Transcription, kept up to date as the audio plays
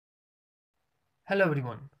Hello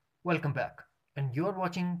everyone, welcome back, and you are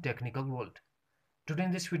watching Technical World. Today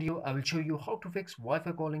in this video I will show you how to fix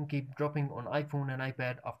Wi-Fi calling keep dropping on iPhone and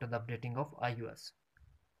iPad after the updating of iOS.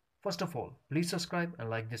 First of all, please subscribe and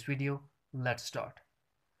like this video. Let's start.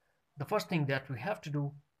 The first thing that we have to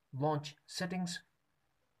do, launch settings,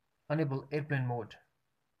 enable airplane mode.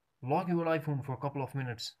 Lock your iPhone for a couple of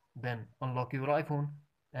minutes, then unlock your iPhone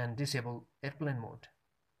and disable airplane mode.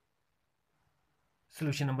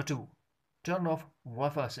 Solution number 2. Turn off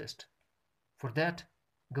Wi-Fi assist. For that,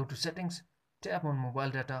 go to settings, tap on mobile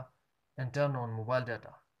data and turn on mobile data.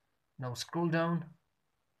 Now scroll down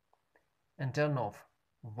and turn off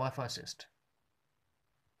Wi-Fi assist.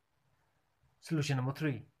 Solution number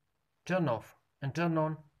 3. Turn off and turn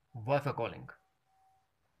on Wi-Fi calling.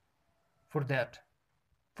 For that,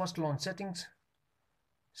 first launch settings,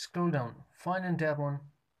 scroll down, find and tap on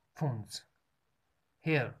phones.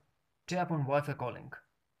 Here, tap on Wi-Fi calling.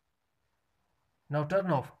 Now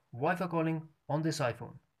turn off Wi-Fi calling on this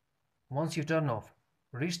iPhone. Once you turn off,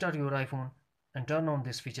 restart your iPhone and turn on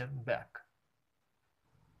this feature back.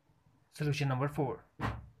 Solution number 4.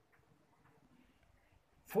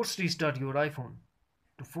 Force restart your iPhone.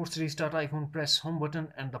 To force restart iPhone, press home button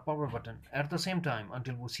and the power button at the same time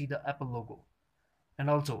until you see the Apple logo. And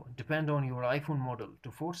also depend on your iPhone model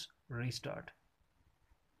to force restart.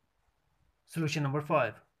 Solution number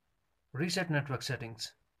 5. Reset network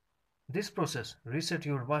settings. This process reset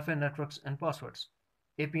your Wi-Fi networks and passwords,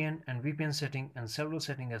 APN and VPN setting and several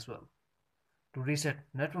settings as well. To reset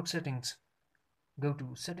network settings, go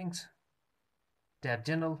to Settings, tap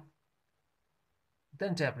General,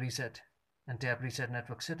 then tap Reset and tap Reset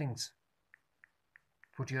Network Settings.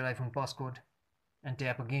 Put your iPhone passcode and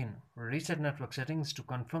tap again Reset Network Settings to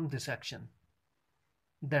confirm this action.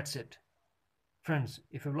 That's it. Friends,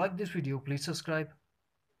 if you like this video, please subscribe.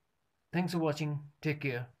 Thanks for watching. Take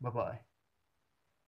care. Bye-bye.